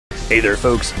Hey there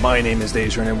folks, my name is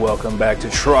Dazer and welcome back to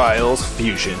Trials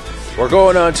Fusion. We're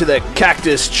going on to the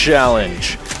Cactus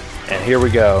Challenge. And here we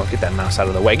go. Get that mouse out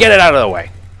of the way. Get it out of the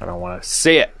way! I don't want to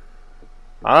see it.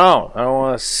 I don't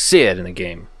want to see it in the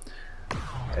game.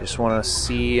 I just want to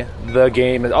see the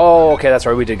game. Oh, okay, that's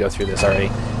right. We did go through this already.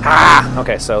 Ah!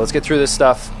 Okay, so let's get through this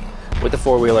stuff with the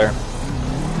four-wheeler.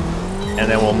 And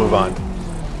then we'll move on.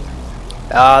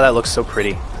 Ah, that looks so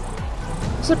pretty.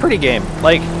 It's a pretty game.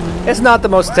 Like, it's not the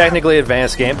most technically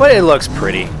advanced game, but it looks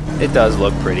pretty. It does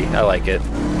look pretty. I like it.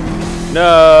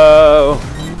 No!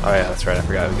 Oh yeah, that's right. I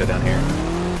forgot to go down here.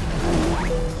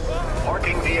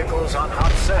 Parking vehicles on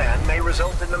hot sand may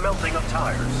result in the melting of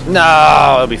tires.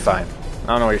 No, it'll be fine. I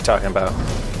don't know what you're talking about.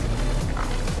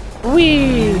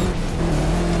 Whee!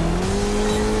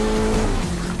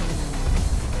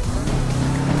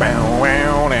 Bow,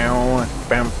 wow, down,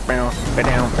 bow, bow,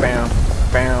 ba-down, bow,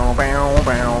 bow, bow,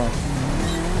 bow.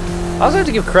 I also have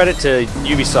to give credit to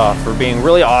Ubisoft for being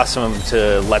really awesome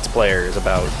to Let's Players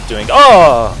about doing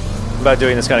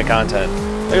this kind of content.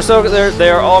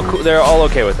 They're all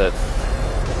okay with it.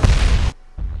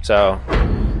 So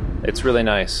it's really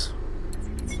nice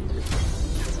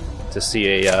to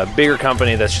see a bigger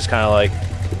company that's just kind of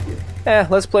like,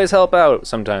 Let's Plays help out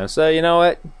sometimes. So you know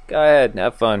what? Go ahead,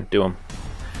 have fun, do them.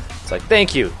 It's like,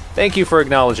 thank you for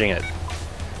acknowledging it.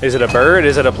 Is it a bird?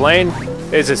 Is it a plane?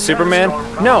 Is it Superman?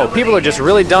 No, people are just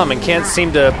really dumb and can't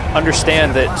seem to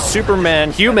understand that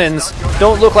Superman, humans,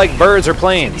 don't look like birds or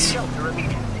planes.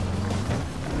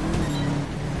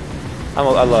 I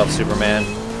love Superman,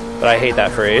 but I hate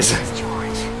that phrase.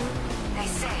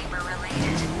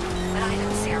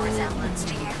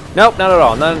 Nope, not at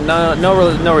all.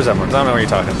 No resemblance. I don't know what you're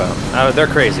talking about. They're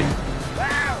crazy.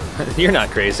 You're not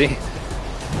crazy.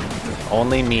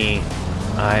 Only me.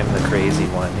 I'm the crazy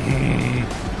one.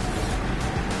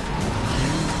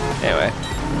 Anyway.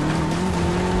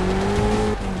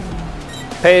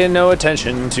 Pay no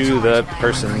attention to the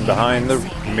person behind the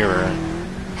mirror.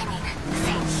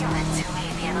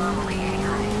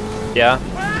 Yeah?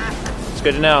 It's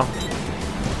good to know.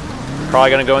 You're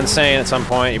probably gonna go insane at some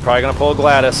point. You're probably gonna pull a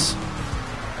Gladys.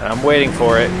 And I'm waiting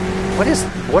for it.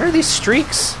 What are these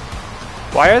streaks?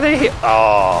 Why are they here?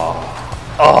 Oh.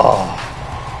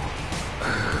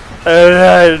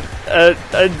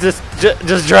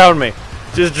 Just drown me.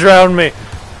 Just drown me.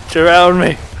 Drown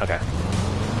me. Okay.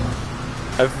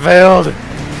 I failed.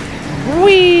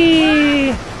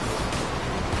 Whee!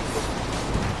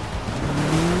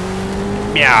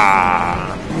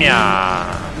 Meow.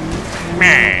 Meow.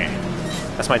 Meh.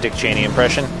 That's my Dick Cheney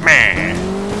impression. Meh.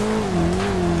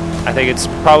 I think it's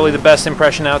probably the best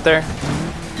impression out there.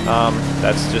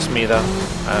 That's just me though.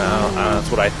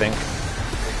 That's what I think.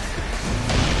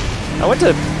 I went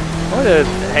to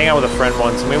hang out with a friend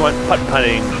once, and we went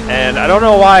putt-putting, and I don't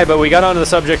know why, but we got onto the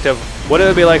subject of what it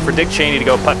would be like for Dick Cheney to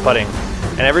go putt-putting.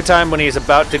 And every time when he's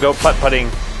about to go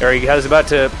putt-putting, or he's about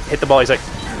to hit the ball, he's like,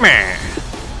 meh.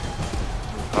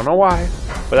 I don't know why,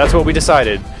 but that's what we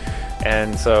decided.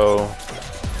 And so,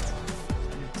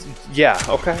 yeah,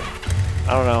 okay.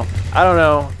 I don't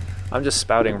know. I'm just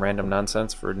spouting random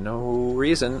nonsense for no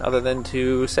reason other than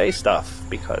to say stuff,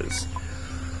 because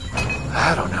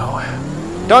I don't know.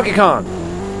 Donkey Kong!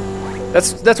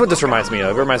 That's what this reminds me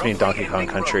of. It reminds me of Donkey Kong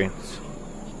Country.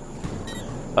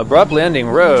 Abruptly ending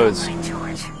roads. He's an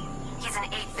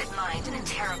 8-bit mind in a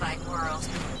terabyte world.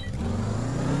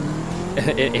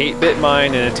 An 8-bit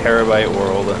mind in a terabyte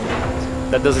world.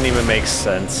 That doesn't even make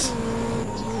sense.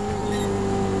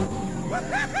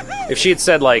 If she had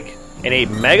said, like, an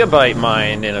 8-megabyte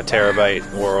mind in a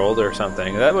terabyte world or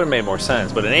something, that would have made more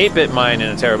sense. But an 8-bit mind in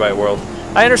a terabyte world,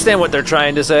 I understand what they're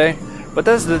trying to say, but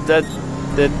that's that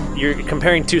you're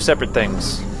comparing two separate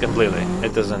things completely.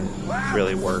 It doesn't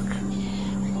really work.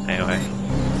 Anyway,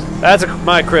 that's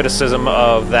my criticism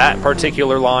of that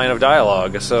particular line of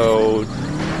dialogue. So,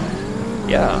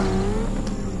 yeah.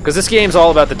 Because this game's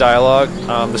all about the dialogue.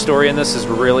 The story in this is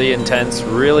really intense,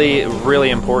 really, really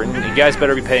important. You guys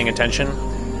better be paying attention.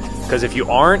 Because if you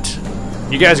aren't,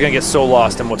 you guys are going to get so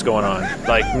lost in what's going on.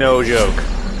 Like, no joke.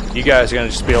 You guys are going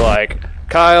to just be like,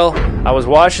 Kyle, I was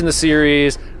watching the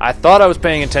series, I thought I was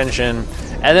paying attention,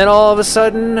 and then all of a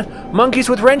sudden, monkeys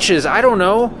with wrenches, I don't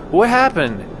know, what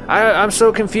happened? I'm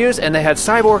so confused, and they had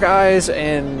cyborg eyes,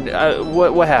 and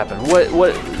what happened?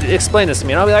 What? Explain this to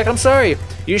me, and I'll be like, I'm sorry,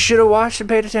 you should have watched and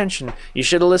paid attention, you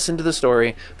should have listened to the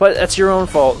story, but that's your own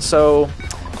fault, so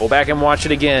go back and watch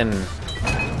it again.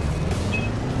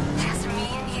 Just me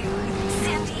and you,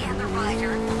 Cindy and the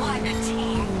rider, what a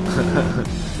team.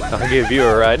 I'll give you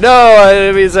a ride. No, I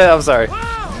didn't mean to say that. I'm sorry.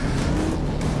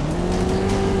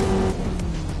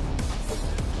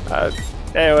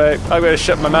 Anyway, I'm gonna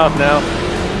shut my mouth now.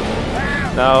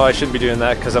 No, I shouldn't be doing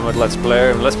that because I'm a Let's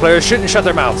Player. Let's Players shouldn't shut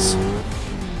their mouths.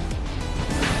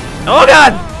 Oh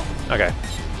god! Okay.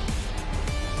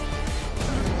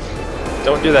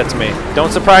 Don't do that to me.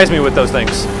 Don't surprise me with those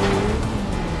things.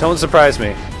 Don't surprise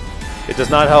me. It does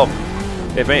not help.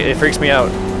 It freaks me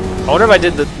out. I wonder if I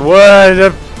did the... What?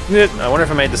 I wonder if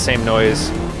I made the same noise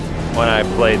when I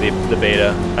played the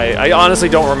beta. I honestly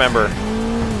don't remember.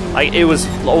 It was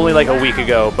only like a week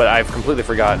ago, but I've completely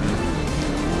forgotten.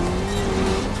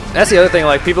 That's the other thing,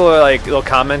 like, people are like, they'll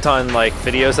comment on like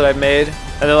videos that I've made,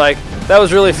 and they're like, that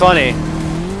was really funny.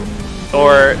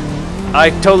 Or, I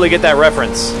totally get that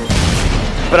reference.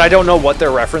 But I don't know what they're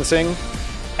referencing.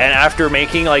 And after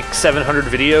making like 700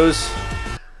 videos,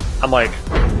 I'm like,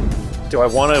 do I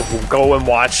want to go and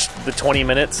watch the 20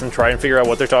 minutes and try and figure out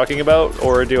what they're talking about?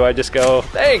 Or do I just go,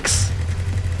 thanks?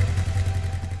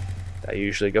 I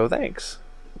usually go, thanks.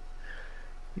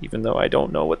 Even though I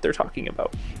don't know what they're talking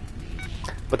about.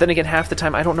 But then again, half the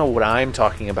time I don't know what I'm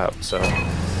talking about, so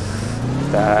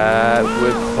that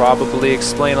would probably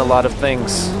explain a lot of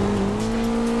things.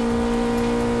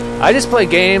 I just play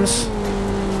games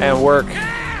and work,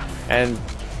 and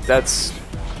that's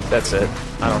it.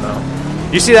 I don't know.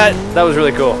 You see that? That was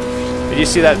really cool. Did you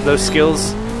see that? Those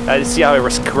skills? Did you see how I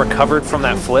recovered from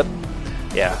that flip?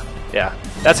 Yeah, yeah.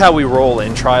 That's how we roll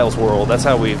in Trials World. That's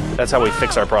how we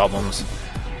fix our problems.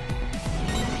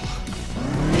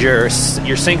 Your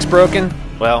sink's broken?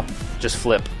 Well, just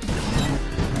flip.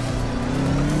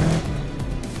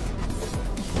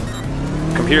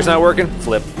 Computer's not working?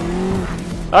 Flip.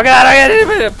 Oh god, I got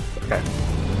it! Okay.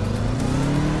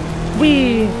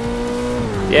 Whee!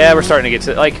 Yeah, we're starting to get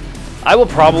to, like, I will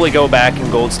probably go back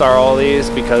and gold star all these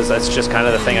because that's just kind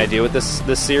of the thing I do with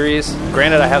this series.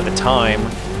 Granted, I have the time.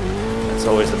 That's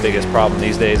always the biggest problem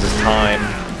these days is time.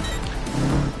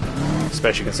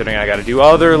 Especially considering I gotta do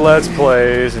other Let's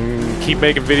Plays and keep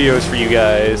making videos for you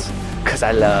guys. Because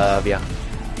I love ya.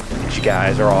 Because you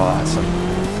guys are awesome.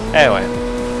 Anyway.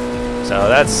 So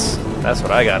that's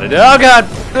what I gotta do. Oh god!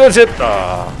 Oh shit!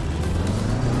 Oh.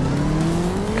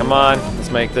 Come on, let's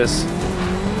make this.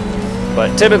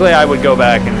 But typically I would go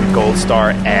back and gold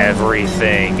star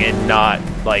everything and not,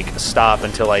 like, stop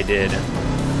until I did.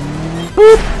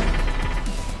 Boop!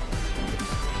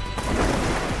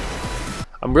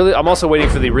 I'm also waiting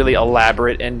for the really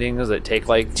elaborate endings that take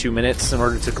like 2 minutes in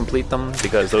order to complete them,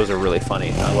 because those are really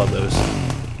funny. I love those.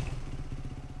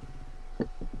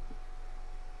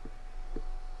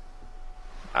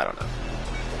 I don't know.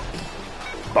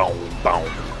 Boom,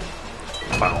 boom.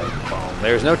 Boom, boom.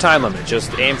 There's no time limit,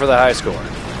 just aim for the high score.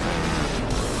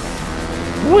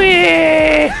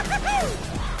 Whee!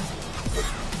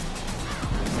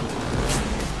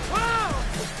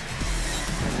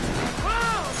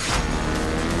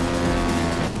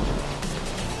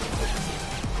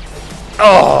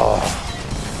 Oh!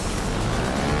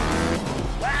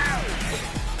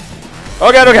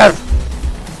 Oh god, oh god!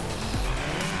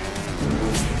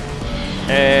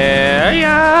 And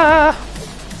yeah!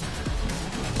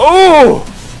 Oh!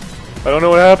 I don't know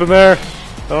what happened there.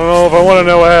 I don't know if I want to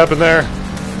know what happened there.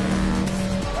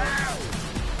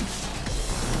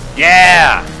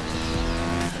 Yeah!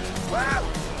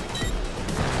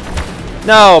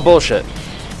 No, bullshit.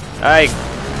 I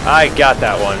got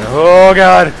that one. Oh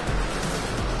god!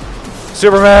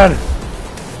 Superman!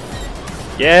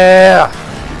 Yeah!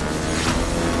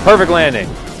 Perfect landing.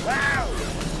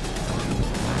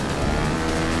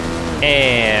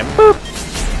 And boop!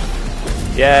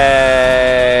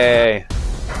 Yay!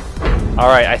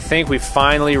 Alright, I think we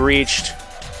finally reached...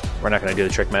 We're not going to do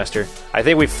the Trickmaster. I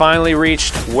think we finally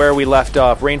reached where we left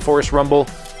off. Rainforest Rumble.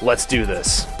 Let's do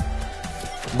this.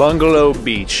 Bungalow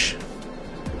Beach.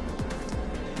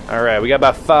 Alright, we got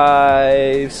about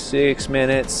 5-6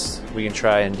 minutes. We can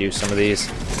try and do some of these.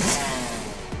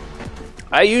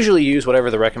 I usually use whatever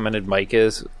the recommended mic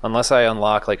is, unless I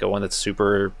unlock like a one that's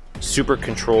super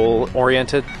control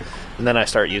oriented, and then I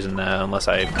start using that unless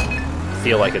I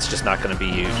feel like it's just not going to be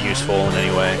useful in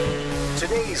any way.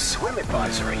 Today's swim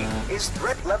advisory is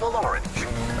threat level orange.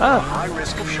 Oh. High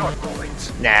risk of shark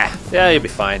boils. Nah, yeah, you'll be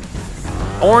fine.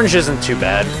 Orange isn't too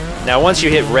bad. Now once you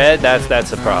hit red,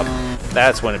 that's a problem.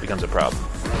 That's when it becomes a problem.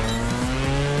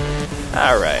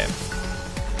 Alright.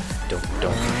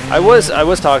 I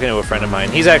was talking to a friend of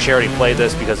mine. He's actually already played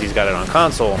this because he's got it on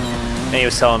console. And he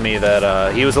was telling me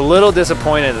that he was a little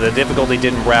disappointed that the difficulty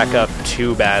didn't rack up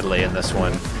too badly in this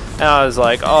one. And I was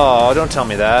like, oh, don't tell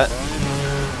me that.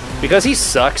 Because he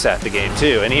sucks at the game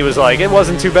too. And he was like, it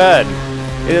wasn't too bad.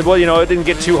 Well, you know, it didn't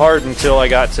get too hard until I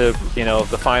got to, you know,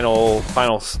 the final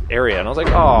area. And I was like,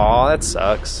 oh, that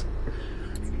sucks.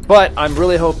 But I'm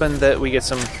really hoping that we get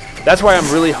some. That's why I'm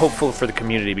really hopeful for the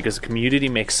community, because the community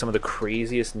makes some of the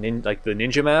craziest like the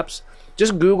ninja maps.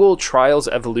 Just Google Trials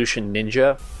Evolution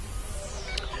Ninja.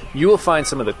 You will find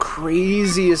some of the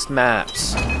craziest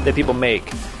maps that people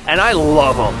make, and I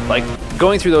love them. Like,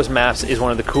 going through those maps is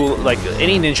one of the cool. Like,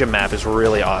 any ninja map is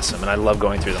really awesome, and I love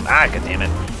going through them. Ah, god damn it!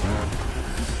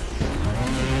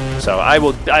 So I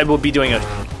will be doing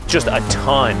just a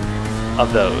ton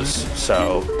of those.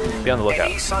 So be on the lookout.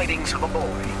 Any sightings of a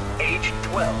boy, aged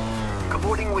 12,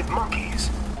 cavorting with monkeys,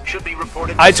 should be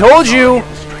reported. I told you.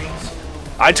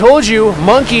 I told you,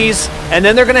 monkeys, and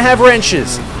then they're gonna have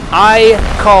wrenches. I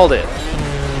called it.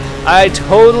 I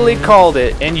totally called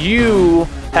it, and you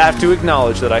have to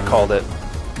acknowledge that I called it.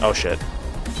 Oh shit.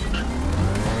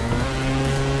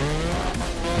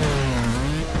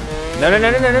 No, no,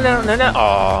 no, no, no, no, no, no.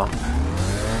 Aw.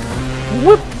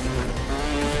 Whoop.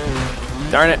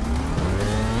 Darn it.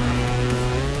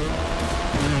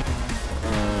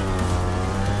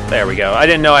 There we go. I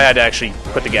didn't know I had to actually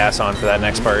put the gas on for that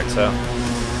next part, so.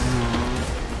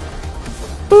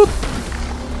 Boop.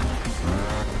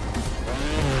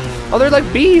 Oh, there are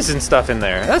like bees and stuff in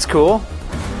there. That's cool.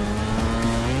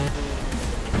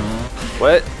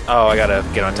 What? Oh, I gotta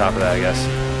get on top of that, I guess.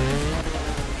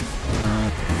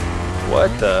 What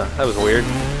the? That was weird.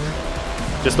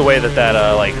 Just the way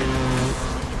that like...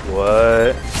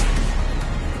 What?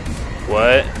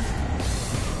 What?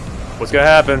 What's gonna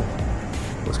happen?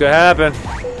 What's gonna happen?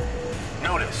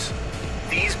 Notice,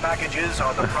 these packages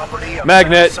are the property of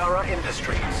Magnet. Sarah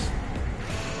Industries.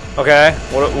 Okay,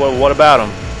 what about them?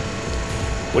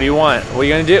 What do you want? What are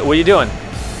you gonna do? What are you doing?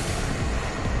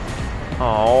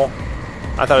 Oh,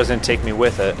 I thought it was gonna take me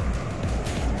with it.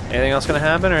 Anything else gonna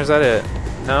happen, or is that it?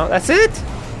 No, that's it?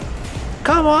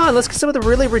 Come on, let's get some of the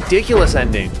really ridiculous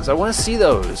endings. I want to see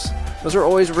those. Those are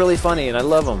always really funny, and I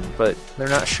love them, but they're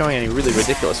not showing any really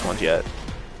ridiculous ones yet.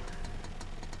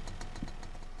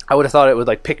 I would have thought it would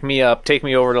like pick me up, take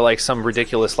me over to like some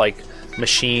ridiculous like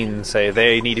machine, say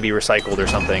they need to be recycled or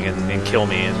something, and kill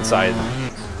me inside.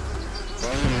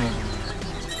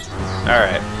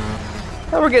 Alright.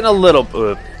 Well, we're getting a little...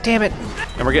 damn it.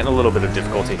 And we're getting a little bit of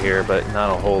difficulty here, but not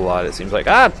a whole lot, it seems like.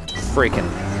 Ah, freaking.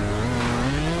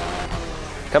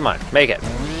 Come on, make it.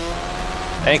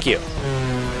 Thank you.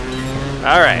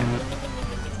 Alright.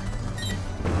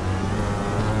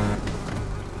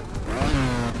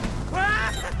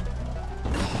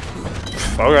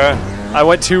 Okay. I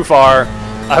went too far.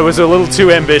 I was a little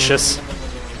too ambitious.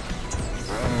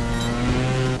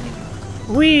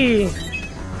 Whee!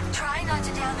 Try not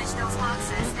to damage those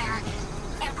boxes. They're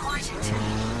important to me.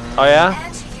 Oh yeah?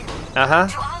 And to you. Uh-huh.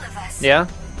 To all of us. Yeah?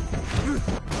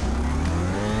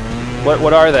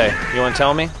 What are they? You want to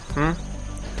tell me? Hmm?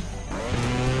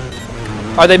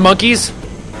 Are they monkeys?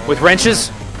 With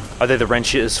wrenches? Are they the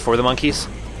wrenches for the monkeys?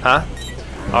 Huh?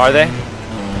 Are they?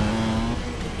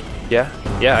 Yeah?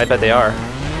 Yeah, I bet they are.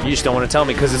 You just don't want to tell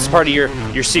me because it's part of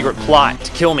your secret plot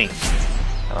to kill me.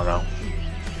 I don't know.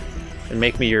 And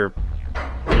make me your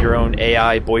own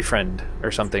AI boyfriend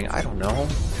or something. I don't know.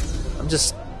 I'm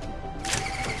just...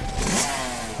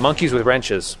 Monkeys with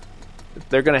wrenches.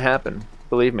 They're gonna happen.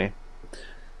 Believe me.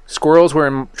 Squirrels were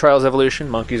in Trials Evolution.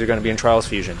 Monkeys are gonna be in Trials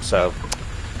Fusion. So,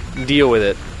 deal with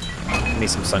it. I need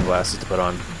some sunglasses to put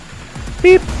on.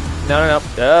 Beep! No, no, no.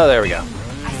 Oh, there we go.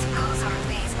 I suppose our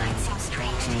base might seem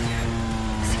strange to you.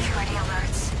 Security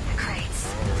alerts, the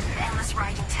crates, the endless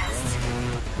writing tests.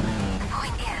 The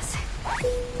point is...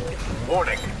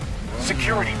 Warning.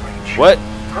 Security breach. What?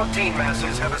 Protein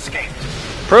masses have escaped.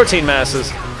 Protein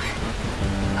masses.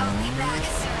 I'll be back as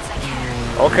soon as I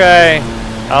can. Okay.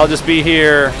 I'll just be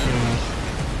here,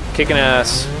 kicking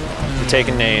ass,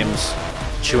 taking names,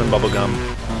 chewing bubblegum.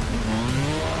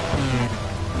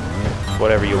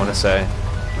 Whatever you want to say.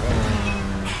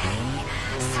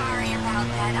 Sorry about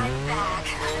that, I'm back.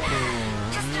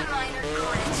 Just a minor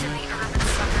glitch in the urban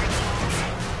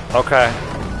subroutines. Okay.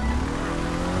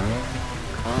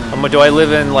 Do I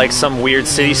live in like some weird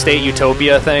city-state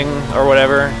utopia thing or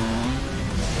whatever?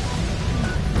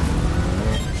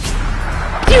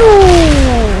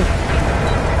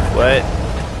 What?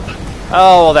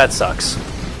 Oh, well, that sucks.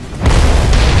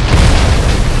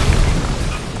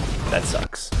 That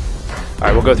sucks.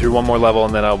 Alright, we'll go through one more level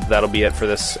and then that'll be it for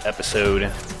this episode.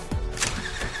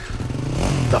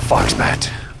 The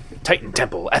Foxbat. Titan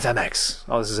Temple, FMX.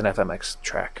 Oh, this is an FMX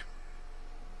track.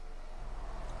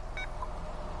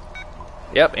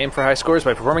 Yep, aim for high scores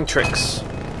by performing tricks.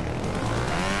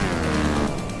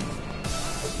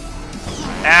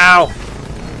 Ow!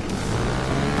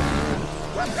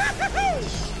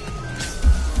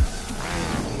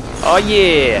 Oh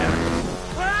yeah!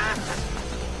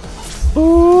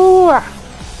 Ooh. All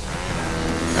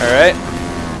right.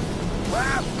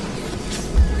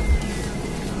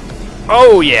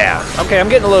 Oh yeah. Okay, I'm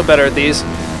getting a little better at these.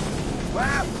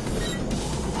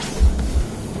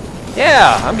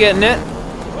 Yeah, I'm getting it.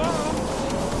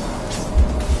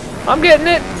 I'm getting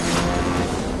it.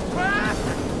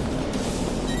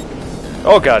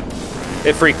 Oh god,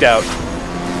 it freaked out.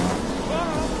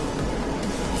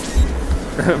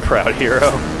 Proud hero.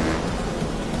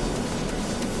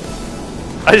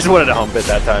 I just wanted to hump it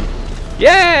that time.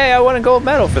 Yay! I won a gold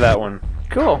medal for that one.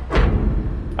 Cool.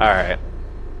 Alright.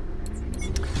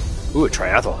 Ooh, a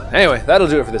triathlon. Anyway, that'll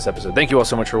do it for this episode. Thank you all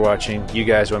so much for watching. You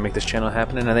guys want to make this channel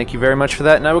happen, and I thank you very much for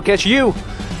that, and I will catch you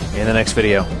in the next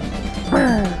video.